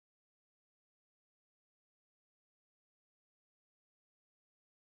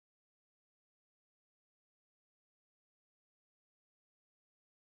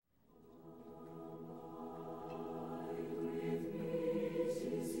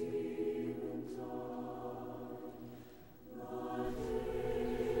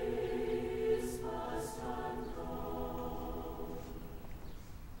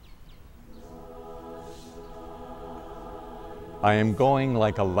I am going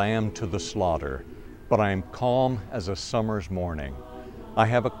like a lamb to the slaughter, but I am calm as a summer's morning. I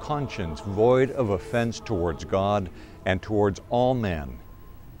have a conscience void of offense towards God and towards all men.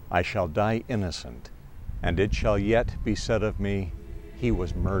 I shall die innocent, and it shall yet be said of me, he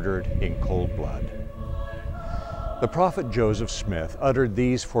was murdered in cold blood. The prophet Joseph Smith uttered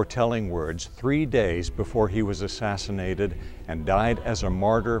these foretelling words 3 days before he was assassinated and died as a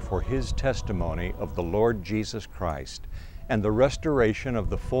martyr for his testimony of the Lord Jesus Christ and the restoration of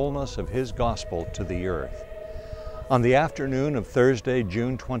the fullness of his gospel to the earth. On the afternoon of Thursday,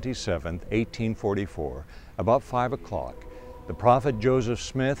 June 27, 1844, about 5 o'clock, the prophet Joseph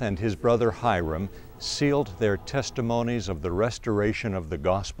Smith and his brother Hyrum sealed their testimonies of the restoration of the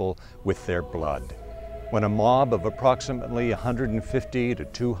gospel with their blood, when a mob of approximately 150 to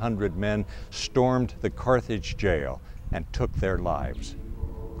 200 men stormed the Carthage Jail and took their lives.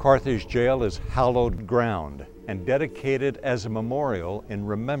 Carthage Jail is hallowed ground and dedicated as a memorial in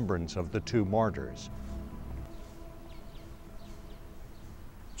remembrance of the two martyrs.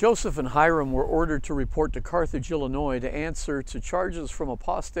 Joseph and Hyrum were ordered to report to Carthage, Illinois to answer to charges from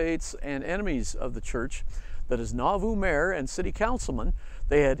apostates and enemies of the church that as Nauvoo mayor and city councilman,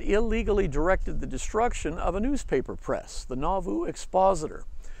 they had illegally directed the destruction of a newspaper press, the Nauvoo Expositor.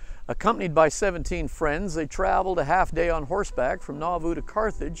 Accompanied by 17 friends, they traveled a half day on horseback from Nauvoo to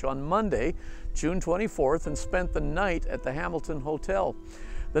Carthage on Monday, June 24th, and spent the night at the Hamilton Hotel.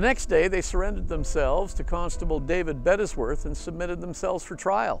 The next day, they surrendered themselves to Constable David Bettesworth and submitted themselves for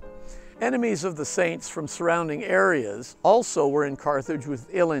trial. Enemies of the saints from surrounding areas also were in Carthage with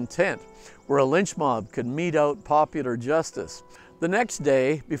ill intent, where a lynch mob could mete out popular justice. The next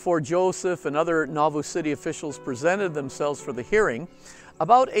day, before Joseph and other Nauvoo city officials presented themselves for the hearing,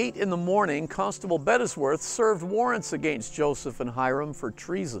 about 8 in the morning, Constable Bettesworth served warrants against Joseph and Hyrum for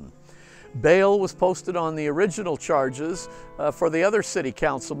treason. Bail was posted on the original charges for the other city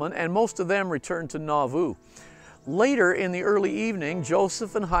councilmen, and most of them returned to Nauvoo. Later in the early evening,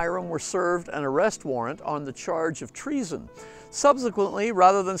 Joseph and Hyrum were served an arrest warrant on the charge of treason. Subsequently,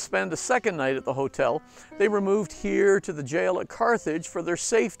 rather than spend a second night at the hotel, they were moved here to the jail at Carthage for their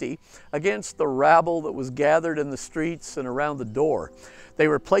safety against the rabble that was gathered in the streets and around the door. They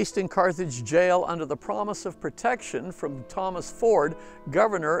were placed in Carthage Jail under the promise of protection from Thomas Ford,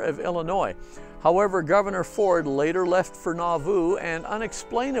 governor of Illinois. However, Governor Ford later left for Nauvoo and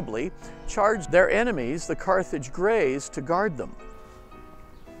unexplainably charged their enemies, the Carthage Greys, to guard them.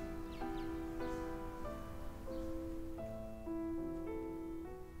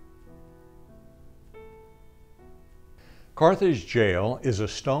 Carthage Jail is a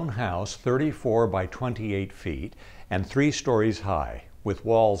stone house 34 by 28 feet and 3 stories high, with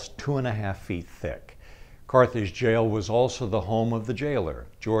walls 2.5 feet thick. Carthage Jail was also the home of the jailer,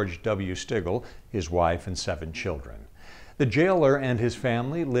 George W. Stigall, his wife, and 7 children. The jailer and his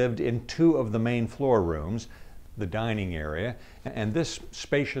family lived in 2 of the main floor rooms, the dining area, and this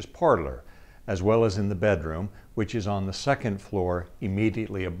spacious parlor, as well as in the bedroom, which is on the 2nd floor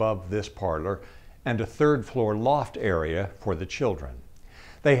immediately above this parlor, and a 3rd floor loft area for the children.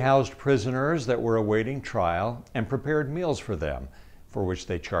 They housed prisoners that were awaiting trial and prepared meals for them, for which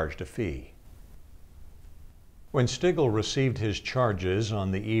they charged a fee. When Stigall received his charges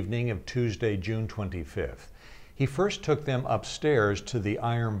on the evening of Tuesday, June 25th, he first took them upstairs to the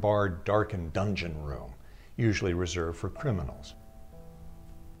iron-barred, darkened dungeon room, usually reserved for criminals.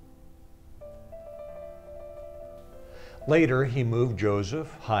 Later, he moved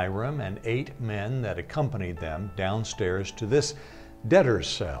Joseph, Hyrum, and 8 men that accompanied them downstairs to this debtor's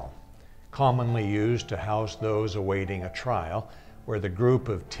cell, commonly used to house those awaiting a trial, where the group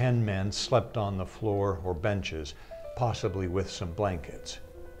of 10 men slept on the floor or benches, possibly with some blankets.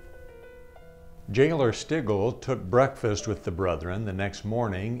 Jailer Stigall took breakfast with the brethren the next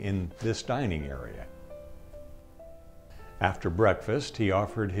morning in this dining area. After breakfast, he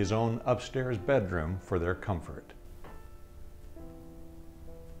offered his own upstairs bedroom for their comfort.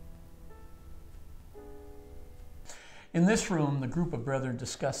 In this room, the group of brethren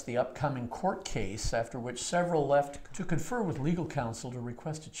discussed the upcoming court case, after which several left to confer with legal counsel to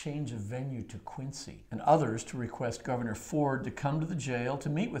request a change of venue to Quincy, and others to request Governor Ford to come to the jail to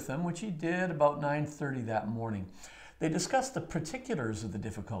meet with them, which he did about 9:30 that morning. They discussed the particulars of the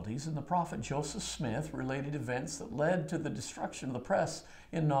difficulties and the prophet Joseph Smith related events that led to the destruction of the press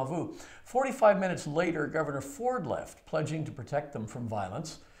in Nauvoo. 45 minutes later, Governor Ford left, pledging to protect them from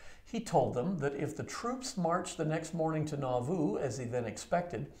violence. He told them that if the troops marched the next morning to Nauvoo, as he then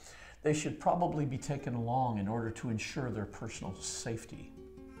expected, they should probably be taken along in order to ensure their personal safety.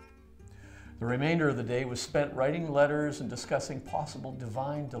 The remainder of the day was spent writing letters and discussing possible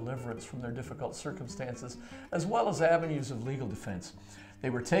divine deliverance from their difficult circumstances, as well as avenues of legal defense.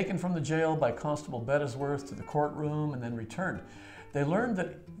 They were taken from the jail by Constable Bettesworth to the courtroom and then returned. They learned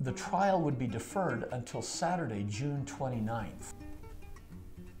that the trial would be deferred until Saturday, June 29th.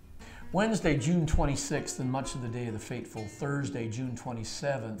 Wednesday, June 26th, and much of the day of the fateful Thursday, June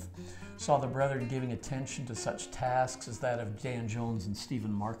 27th, saw the brethren giving attention to such tasks as that of Dan Jones and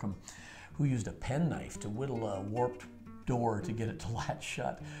Stephen Markham, who used a penknife to whittle a warped door to get it to latch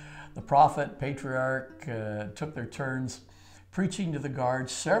shut. The prophet, patriarch took their turns preaching to the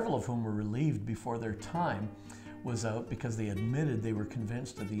guards, several of whom were relieved before their time was out because they admitted they were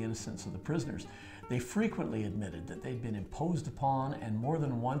convinced of the innocence of the prisoners. They frequently admitted that they'd been imposed upon, and more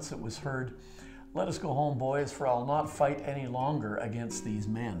than once it was heard, "Let us go home, boys, for I'll not fight any longer against these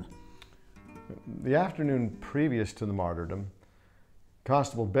men." The afternoon previous to the martyrdom,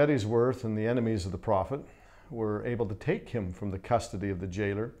 Constable Bettesworth and the enemies of the prophet were able to take him from the custody of the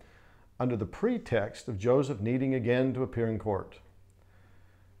jailer under the pretext of Joseph needing again to appear in court.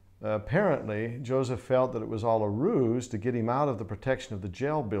 Apparently, Joseph felt that it was all a ruse to get him out of the protection of the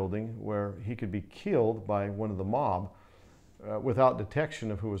jail building where he could be killed by one of the mob without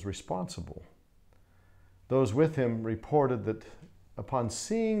detection of who was responsible. Those with him reported that upon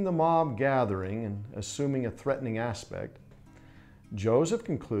seeing the mob gathering and assuming a threatening aspect, Joseph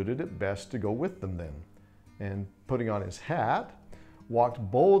concluded it best to go with them then, and putting on his hat,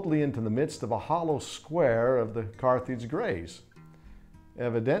 walked boldly into the midst of a hollow square of the Carthage Grays,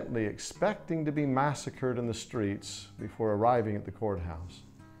 evidently expecting to be massacred in the streets before arriving at the courthouse.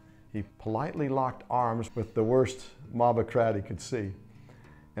 He politely locked arms with the worst mobocrat he could see,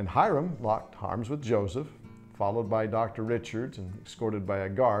 and Hyrum locked arms with Joseph, followed by Dr. Richards and escorted by a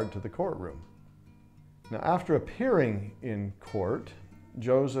guard to the courtroom. Now, after appearing in court,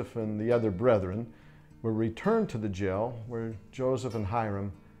 Joseph and the other brethren were returned to the jail where Joseph and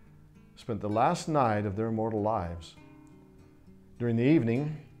Hyrum spent the last night of their mortal lives. During the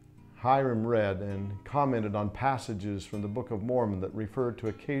evening, Hyrum read and commented on passages from the Book of Mormon that referred to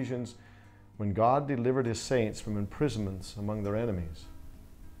occasions when God delivered his saints from imprisonments among their enemies.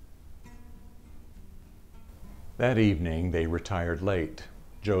 That evening they retired late.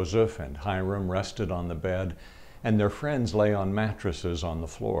 Joseph and Hyrum rested on the bed, and their friends lay on mattresses on the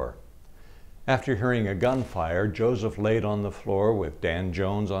floor. After hearing a gunfire, Joseph laid on the floor with Dan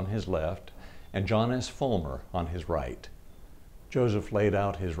Jones on his left and John S. Fulmer on his right. Joseph laid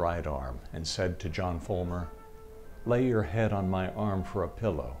out his right arm and said to John Fulmer, "Lay your head on my arm for a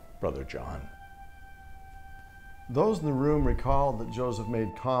pillow, Brother John." Those in the room recalled that Joseph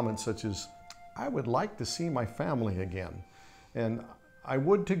made comments such as, "I would like to see my family again," and "I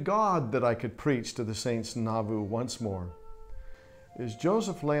would to God that I could preach to the saints in Nauvoo once more." As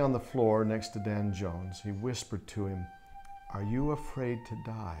Joseph lay on the floor next to Dan Jones, he whispered to him, "Are you afraid to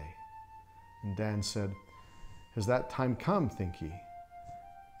die?" And Dan said, "Has that time come, think ye?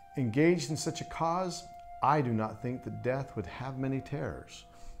 Engaged in such a cause, I do not think that death would have many terrors."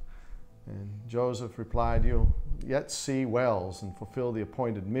 And Joseph replied, "You'll yet see Wells and fulfill the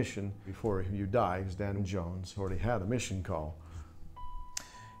appointed mission before you die," as Dan Jones already had a mission call.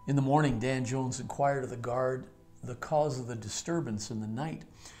 In the morning, Dan Jones inquired of the guard the cause of the disturbance in the night.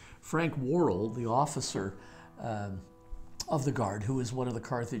 Frank Worrell, the officer of the guard, who is one of the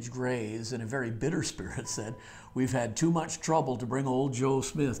Carthage Grays, in a very bitter spirit said, "We've had too much trouble to bring old Joe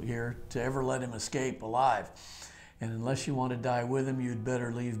Smith here to ever let him escape alive. And unless you want to die with him, you'd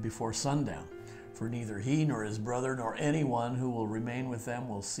better leave before sundown, for neither he nor his brother nor anyone who will remain with them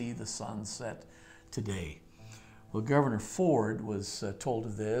will see the sun set today." Well, Governor Ford was told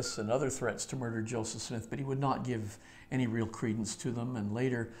of this and other threats to murder Joseph Smith, but he would not give any real credence to them, and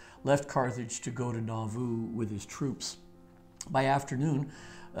later left Carthage to go to Nauvoo with his troops. By afternoon,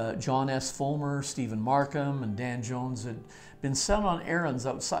 John S. Fulmer, Stephen Markham, and Dan Jones had been sent on errands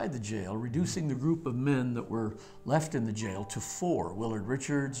outside the jail, reducing the group of men that were left in the jail to 4: Wilford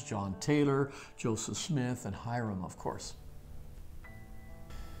Richards, John Taylor, Joseph Smith, and Hyrum, of course.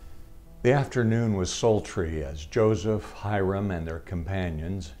 The afternoon was sultry as Joseph, Hyrum, and their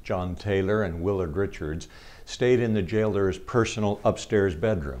companions, John Taylor and Wilford Richards, stayed in the jailer's personal upstairs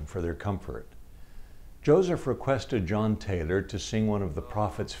bedroom for their comfort. Joseph requested John Taylor to sing one of the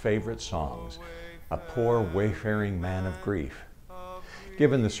prophet's favorite songs, "A Poor Wayfaring Man of Grief."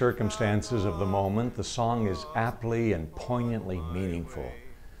 Given the circumstances of the moment, the song is aptly and poignantly meaningful.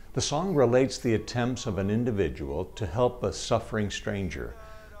 The song relates the attempts of an individual to help a suffering stranger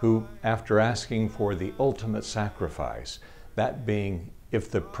who, after asking for the ultimate sacrifice, that being if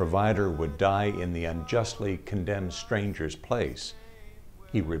the provider would die in the unjustly condemned stranger's place,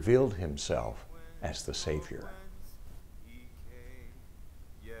 He revealed himself as the Savior. He came,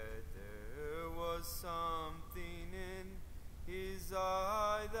 yet there was something in his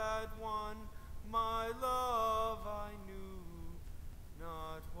eye that won my love, I knew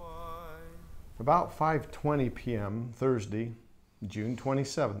not why. About 5:20 p.m. Thursday, June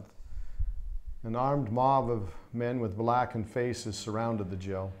 27th, an armed mob of men with blackened faces surrounded the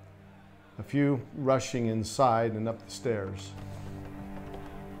jail, a few rushing inside and up the stairs.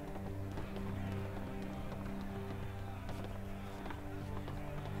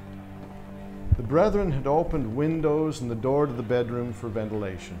 The brethren had opened windows and the door to the bedroom for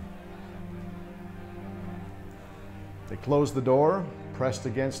ventilation. They closed the door, pressed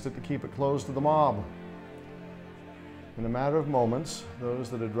against it to keep it closed to the mob. In a matter of moments,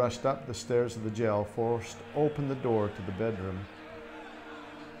 those that had rushed up the stairs of the jail forced open the door to the bedroom.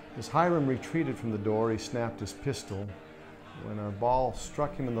 As Hyrum retreated from the door, he snapped his pistol when a ball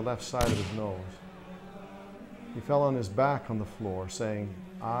struck him in the left side of his nose. He fell on his back on the floor, saying,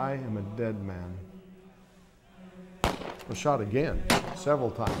 "I am a dead man." Was shot again,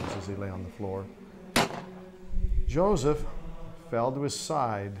 several times as he lay on the floor. Joseph fell to his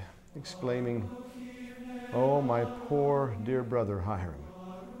side, exclaiming, "Oh, my poor dear brother Hyrum."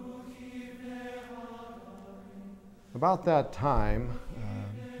 About that time,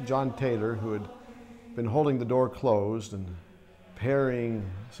 John Taylor, who had been holding the door closed and parrying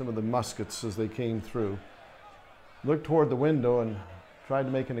some of the muskets as they came through, looked toward the window and tried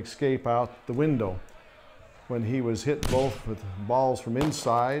to make an escape out the window when he was hit both with balls from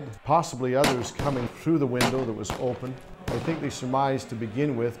inside, possibly others coming through the window that was open. I think they surmised to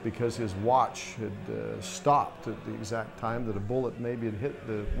begin with, because his watch had stopped at the exact time, that a bullet maybe had hit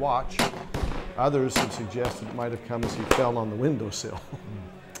the watch. Others had suggested it might have come as he fell on the windowsill.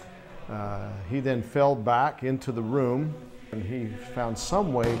 He then fell back into the room, and he found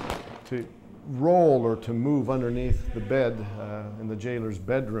some way to roll or to move underneath the bed in the jailer's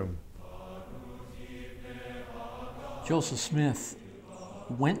bedroom. Joseph Smith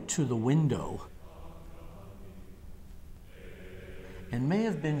went to the window and may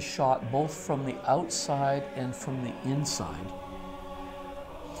have been shot both from the outside and from the inside.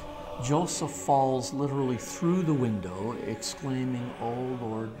 Joseph falls literally through the window, exclaiming, "Oh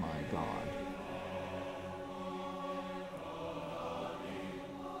Lord my God."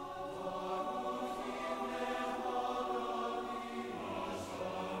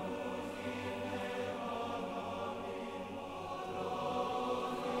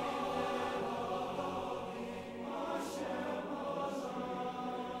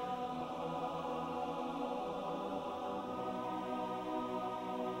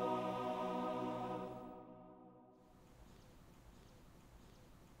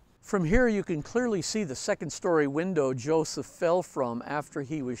 From here you can clearly see the second-story window Joseph fell from after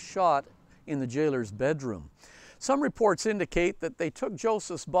he was shot in the jailer's bedroom. Some reports indicate that they took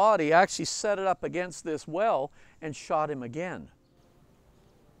Joseph's body, actually set it up against this well, and shot him again.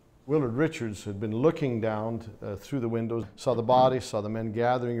 Wilford Richards had been looking down through the windows, saw the body, saw the men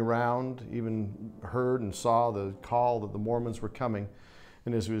gathering around, even heard and saw the call that the Mormons were coming.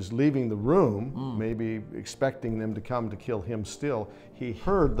 And as he was leaving the room, maybe expecting them to come to kill him still, he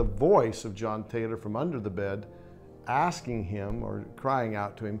heard the voice of John Taylor from under the bed asking him, or crying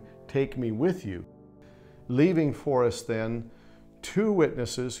out to him, "Take me with you." Leaving for us then two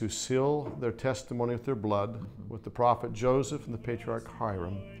witnesses who seal their testimony with their blood, with the prophet Joseph and the patriarch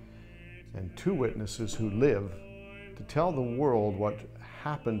Hyrum, and two witnesses who live to tell the world what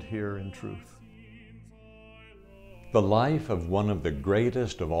happened here in truth. The life of one of the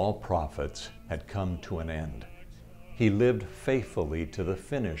greatest of all prophets had come to an end. He lived faithfully to the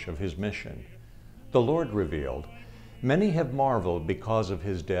finish of his mission. The Lord revealed, "Many have marveled because of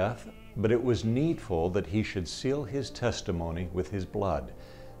his death, but it was needful that he should seal his testimony with his blood,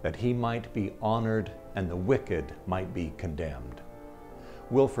 that he might be honored and the wicked might be condemned."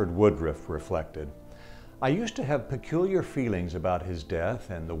 Wilford Woodruff reflected, "I used to have peculiar feelings about his death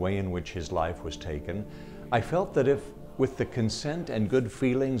and the way in which his life was taken. I felt that if, with the consent and good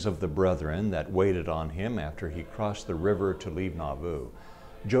feelings of the brethren that waited on him after he crossed the river to leave Nauvoo,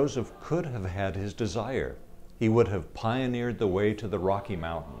 Joseph could have had his desire. He would have pioneered the way to the Rocky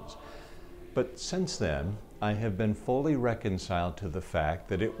Mountains. But since then, I have been fully reconciled to the fact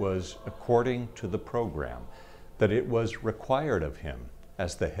that it was according to the program, that it was required of him,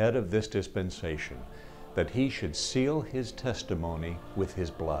 as the head of this dispensation, that he should seal his testimony with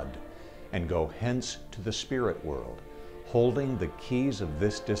his blood, and go hence to the spirit world, holding the keys of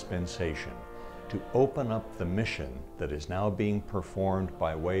this dispensation, to open up the mission that is now being performed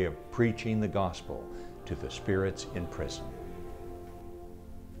by way of preaching the gospel to the spirits in prison."